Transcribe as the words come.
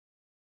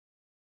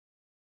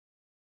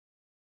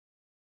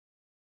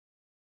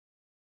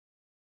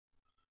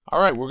All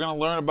right, we're going to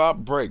learn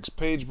about breaks,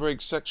 page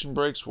breaks, section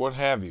breaks, what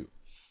have you.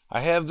 I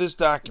have this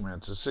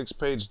document. It's a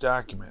 6-page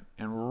document.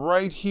 And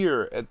right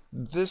here at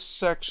this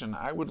section,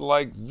 I would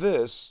like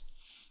this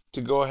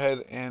to go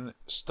ahead and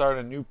start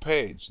a new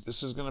page.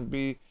 This is going to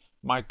be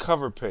my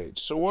cover page.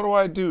 So what do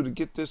I do to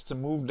get this to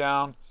move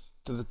down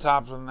to the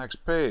top of the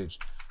next page?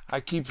 I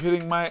keep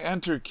hitting my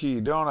enter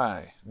key, don't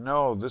I?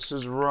 No, this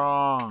is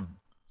wrong.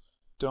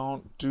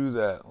 Don't do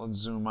that. Let's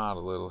zoom out a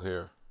little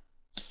here.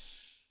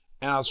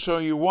 And I'll show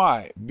you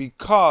why.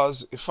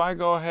 Because if I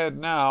go ahead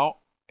now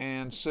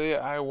and say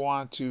I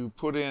want to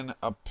put in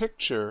a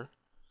picture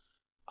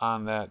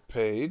on that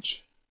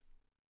page,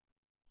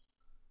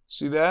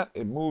 see that?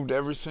 It moved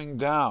everything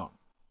down.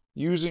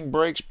 Using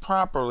breaks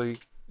properly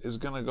is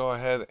going to go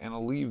ahead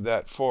and leave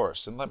that for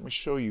us. And let me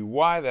show you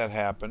why that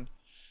happened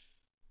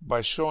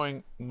by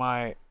showing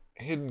my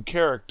hidden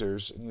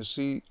characters. And you'll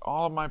see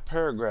all of my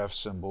paragraph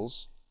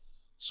symbols.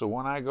 So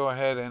when I go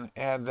ahead and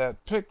add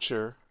that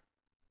picture,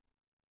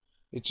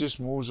 it just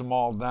moves them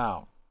all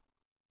down.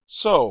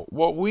 So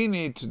what we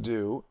need to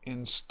do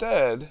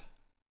instead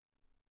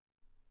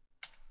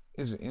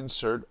is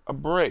insert a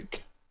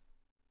break.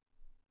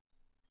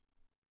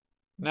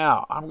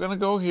 Now I'm going to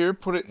go here,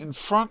 put it in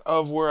front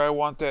of where I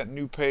want that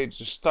new page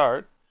to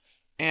start,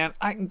 and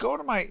I can go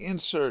to my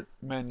insert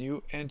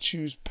menu and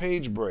choose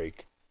page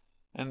break.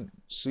 And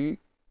see,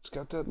 it's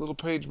got that little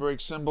page break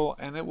symbol,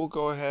 and it will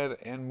go ahead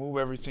and move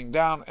everything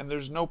down, and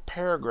there's no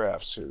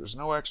paragraphs here. There's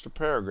no extra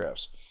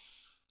paragraphs.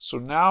 So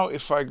now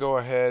if I go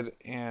ahead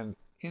and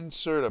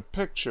insert a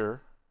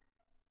picture,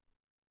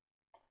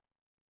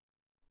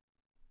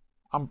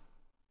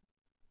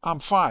 I'm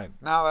fine.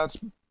 Now that's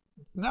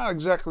not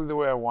exactly the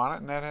way I want it,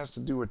 and that has to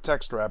do with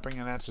text wrapping,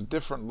 and that's a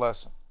different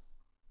lesson.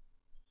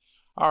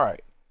 All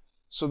right,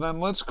 so then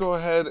let's go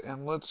ahead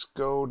and let's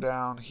go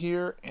down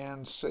here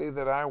and say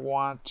that I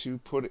want to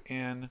put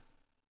in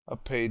a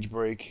page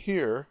break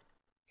here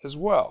as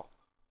well.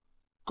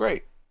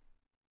 Great.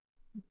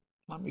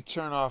 Let me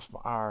turn off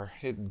our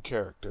hidden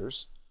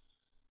characters.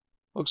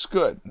 Looks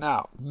good.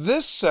 Now,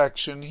 this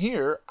section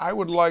here, I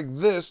would like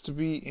this to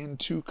be in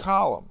 2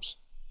 columns.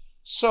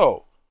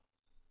 So,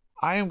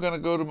 I am going to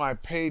go to my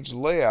page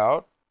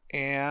layout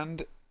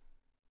and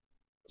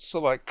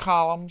select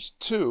columns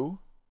 2.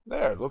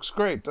 There, it looks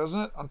great,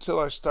 doesn't it? Until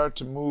I start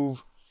to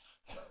move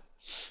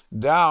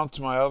down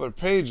to my other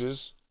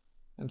pages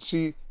and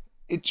see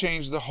it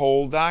changed the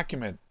whole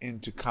document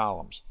into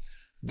columns.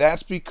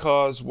 That's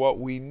because what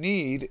we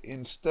need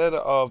instead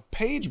of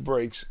page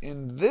breaks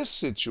in this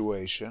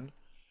situation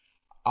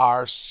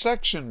are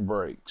section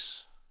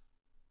breaks.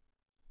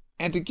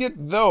 And to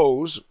get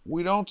those,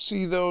 we don't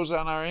see those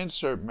on our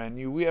insert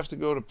menu. We have to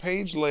go to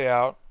page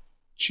layout,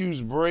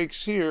 choose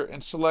breaks here,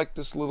 and select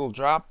this little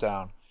drop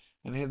down.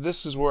 And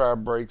this is where our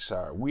breaks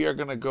are. We are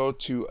going to go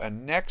to a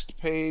next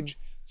page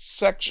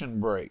section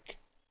break.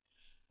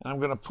 And I'm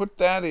going to put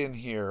that in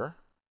here.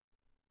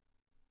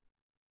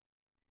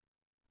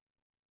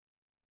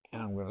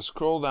 And I'm going to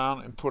scroll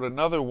down and put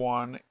another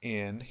one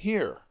in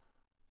here.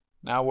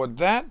 Now what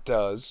that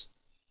does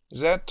is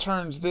that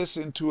turns this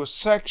into a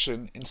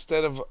section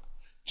instead of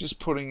just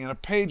putting in a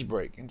page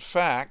break. In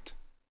fact,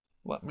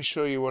 let me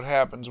show you what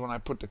happens when I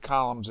put the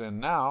columns in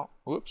now.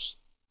 Whoops.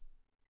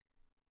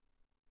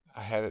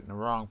 I had it in the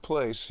wrong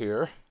place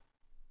here.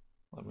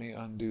 Let me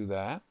undo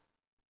that.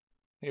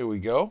 Here we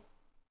go.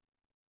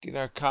 Get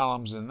our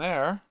columns in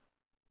there.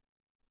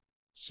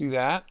 See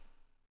that?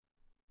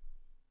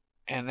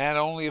 And that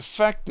only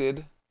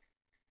affected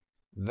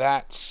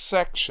that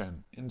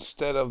section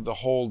instead of the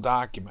whole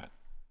document.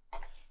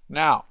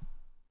 Now,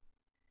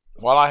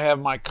 while I have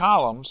my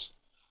columns,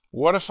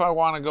 what if I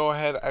want to go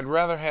ahead? I'd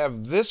rather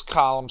have this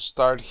column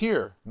start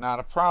here. Not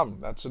a problem.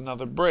 That's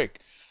another break.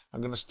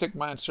 I'm going to stick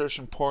my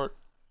insertion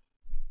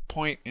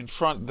point in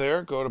front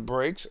there, go to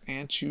breaks,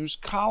 and choose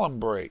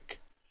column break.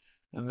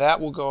 And that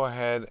will go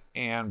ahead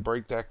and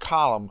break that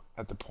column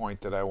at the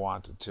point that I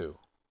want it to.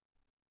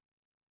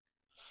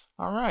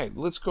 All right,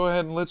 let's go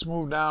ahead and let's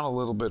move down a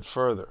little bit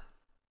further.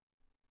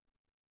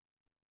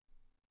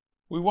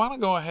 We want to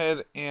go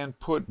ahead and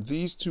put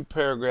these 2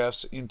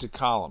 paragraphs into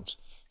columns.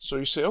 So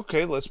you say,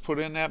 okay, let's put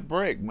in that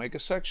break, make a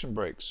section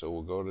break. So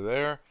we'll go to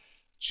there,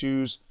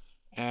 choose,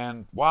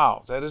 and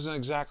wow, that isn't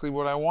exactly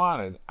what I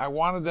wanted. I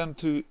wanted them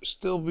to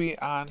still be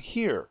on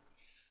here.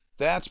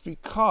 That's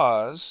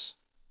because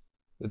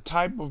the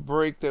type of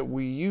break that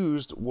we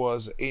used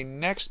was a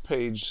next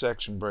page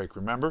section break.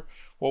 Remember,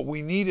 what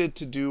we needed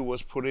to do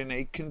was put in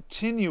a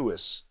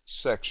continuous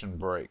section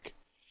break.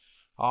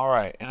 All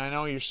right, and I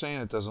know you're saying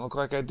it doesn't look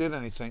like I did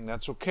anything.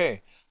 That's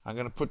okay. I'm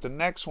going to put the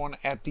next one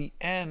at the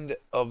end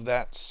of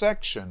that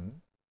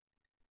section,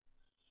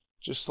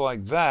 just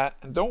like that.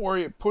 And don't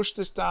worry, push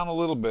this down a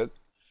little bit.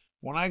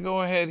 When I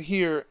go ahead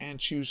here and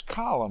choose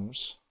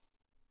columns,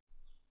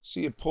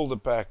 see, it pulled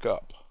it back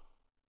up.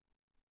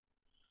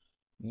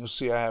 You'll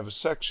see I have a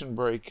section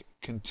break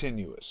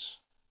continuous.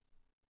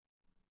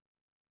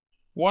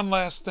 One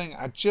last thing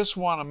I just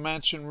want to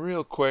mention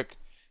real quick,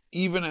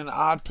 even in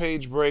odd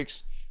page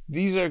breaks,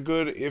 These are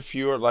good if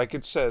you're, like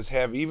it says,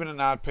 have even and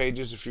odd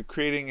pages. If you're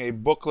creating a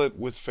booklet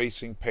with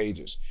facing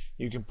pages,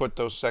 you can put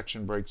those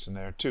section breaks in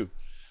there too.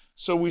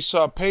 So we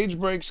saw page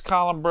breaks,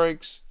 column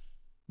breaks,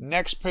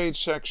 next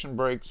page section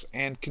breaks,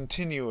 and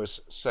continuous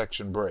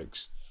section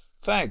breaks.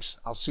 Thanks.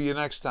 I'll see you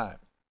next time.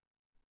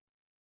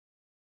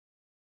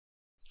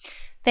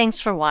 Thanks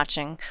for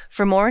watching.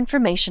 For more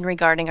information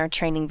regarding our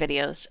training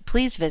videos,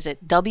 please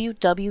visit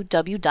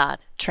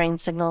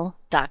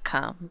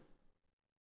www.trainsignal.com.